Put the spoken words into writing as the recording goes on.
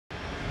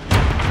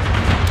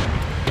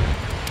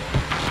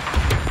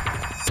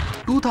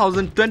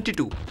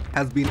2022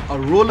 has been a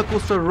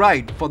rollercoaster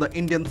ride for the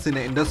Indian cine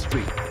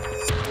industry.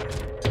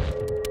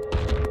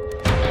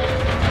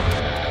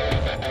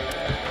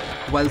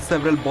 While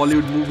several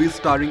Bollywood movies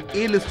starring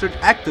A-listed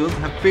actors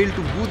have failed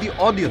to woo the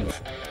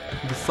audience,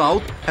 the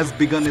South has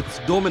begun its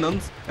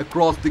dominance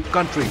across the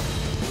country.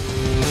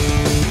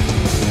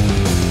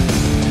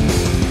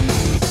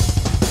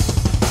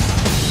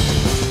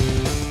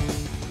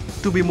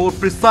 To be more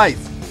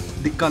precise,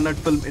 the Kannada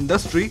film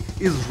industry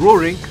is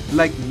roaring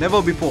like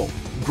never before,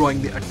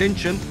 drawing the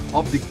attention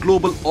of the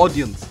global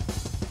audience.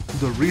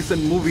 The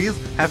recent movies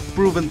have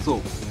proven so.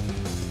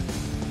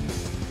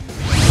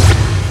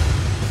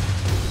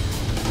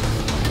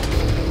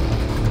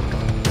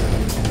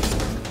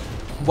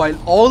 While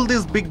all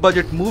these big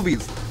budget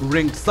movies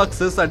ringed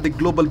success at the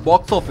global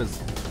box office,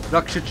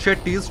 Rakshit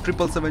Shetty's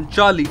 777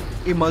 Charlie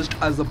emerged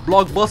as a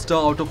blockbuster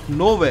out of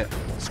nowhere,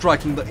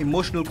 striking the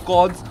emotional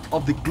chords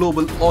of the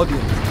global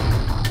audience.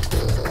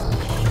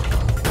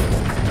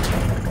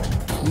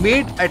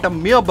 Made at a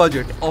mere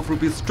budget of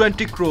Rs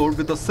 20 crore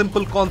with a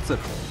simple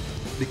concept,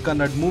 the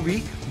Kannada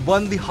movie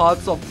won the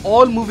hearts of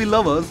all movie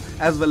lovers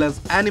as well as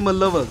animal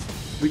lovers,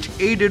 which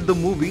aided the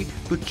movie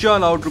to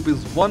churn out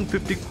Rs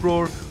 150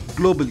 crore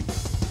globally.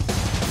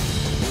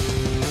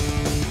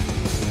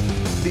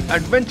 The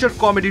adventure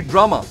comedy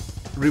drama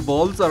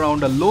revolves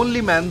around a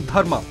lonely man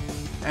Dharma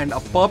and a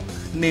pup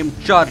named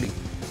Charlie.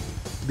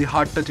 The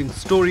heart-touching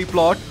story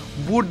plot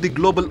wooed the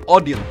global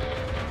audience.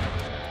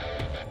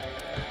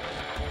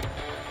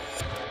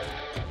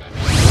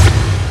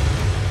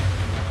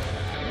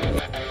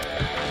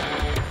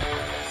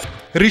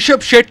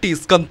 Rishabh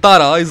Shetty's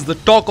Kantara is the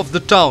talk of the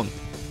town.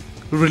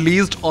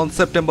 Released on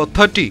September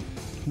 30,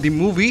 the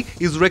movie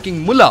is wrecking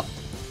mullah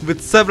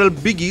with several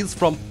biggies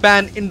from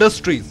Pan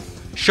Industries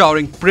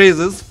showering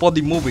praises for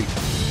the movie.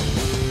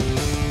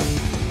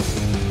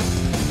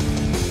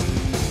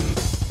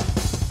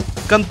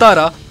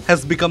 Kantara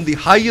has become the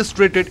highest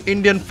rated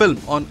Indian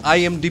film on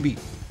IMDb.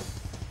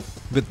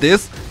 With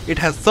this, it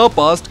has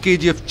surpassed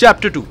KGF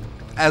Chapter 2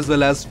 as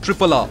well as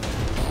RRR.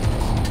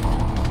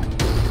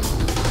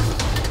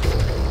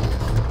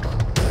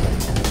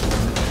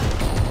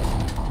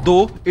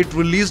 Though it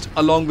released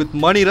along with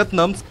Mani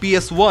Ratnam's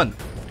PS1,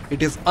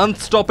 it is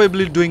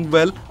unstoppably doing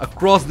well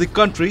across the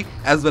country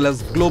as well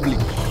as globally.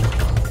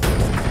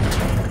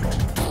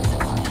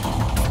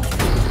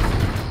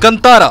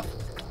 Kantara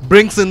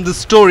brings in the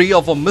story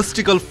of a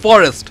mystical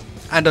forest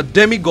and a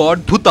demigod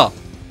Bhuta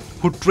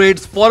who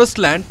trades forest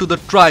land to the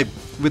tribe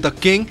with a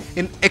king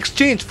in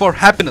exchange for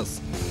happiness.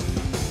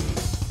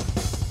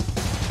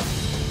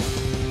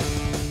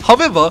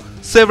 However,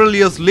 several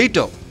years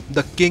later,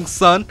 the king's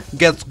son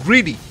gets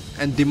greedy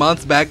and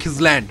demands back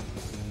his land.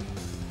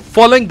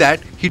 Following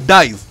that, he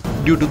dies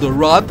due to the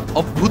wrath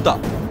of Bhuta.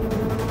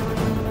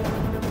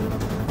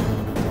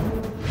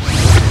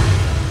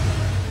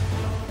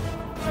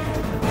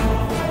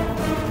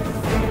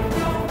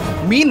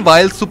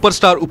 Meanwhile,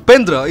 superstar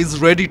Upendra is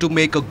ready to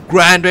make a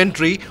grand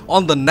entry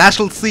on the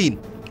national scene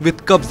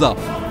with Kabza.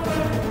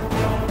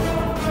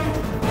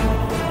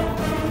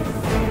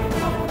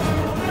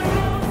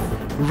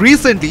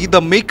 Recently,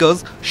 the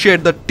makers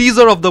shared the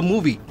teaser of the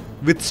movie,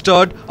 which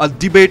stirred a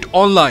debate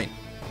online.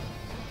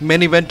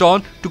 Many went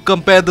on to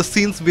compare the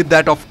scenes with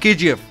that of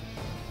KGF.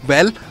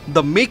 Well,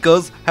 the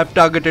makers have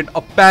targeted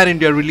a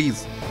pan-India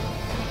release.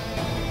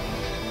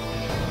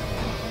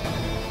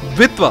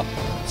 Vitwa,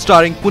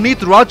 starring Puneet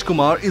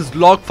Rajkumar, is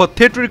locked for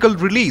theatrical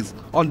release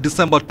on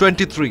December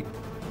 23.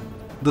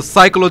 The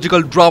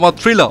psychological drama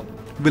thriller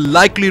will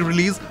likely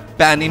release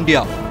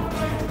pan-India.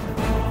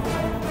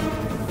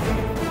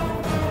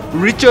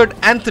 Richard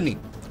Anthony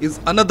is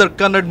another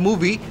Kannada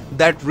movie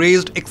that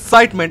raised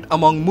excitement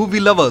among movie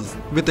lovers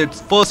with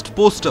its first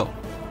poster.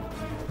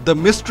 The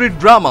mystery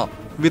drama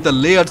with a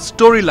layered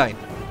storyline,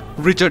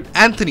 Richard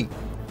Anthony,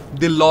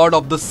 The Lord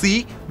of the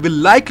Sea, will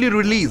likely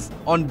release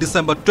on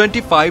December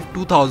 25,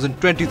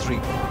 2023.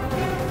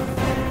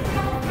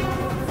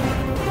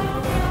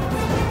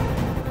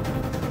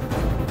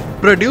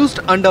 Produced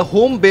under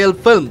Home Bail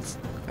Films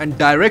and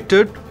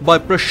directed by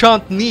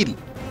Prashant Neel,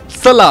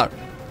 Salar,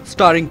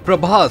 starring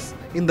Prabhas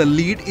in the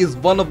lead, is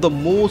one of the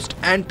most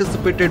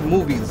anticipated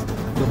movies.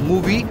 The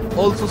movie,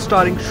 also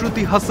starring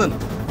Shruti Hassan,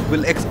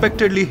 will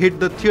expectedly hit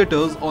the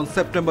theatres on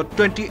September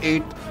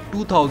 28,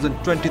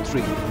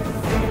 2023.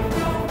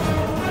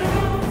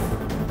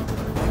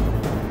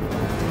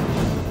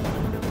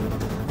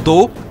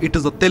 Though it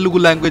is a Telugu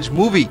language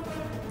movie,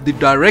 the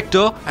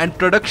director and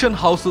production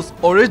house's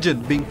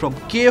origin being from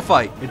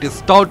KFI, it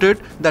is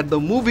touted that the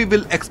movie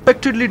will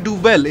expectedly do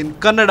well in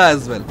Kannada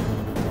as well.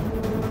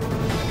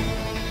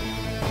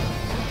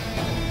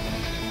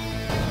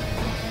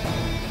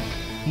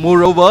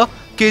 Moreover,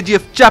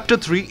 KGF Chapter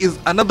 3 is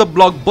another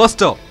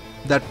blockbuster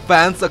that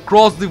fans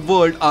across the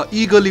world are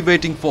eagerly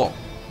waiting for,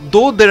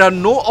 though there are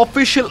no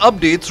official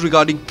updates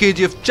regarding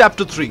KGF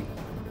Chapter 3.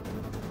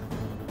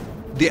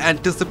 The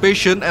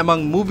anticipation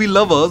among movie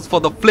lovers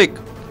for the flick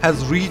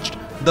has reached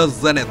the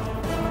zenith.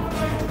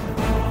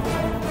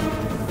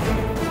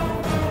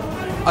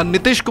 A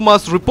Nitish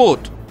Kumar's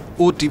report,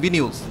 OTV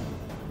News.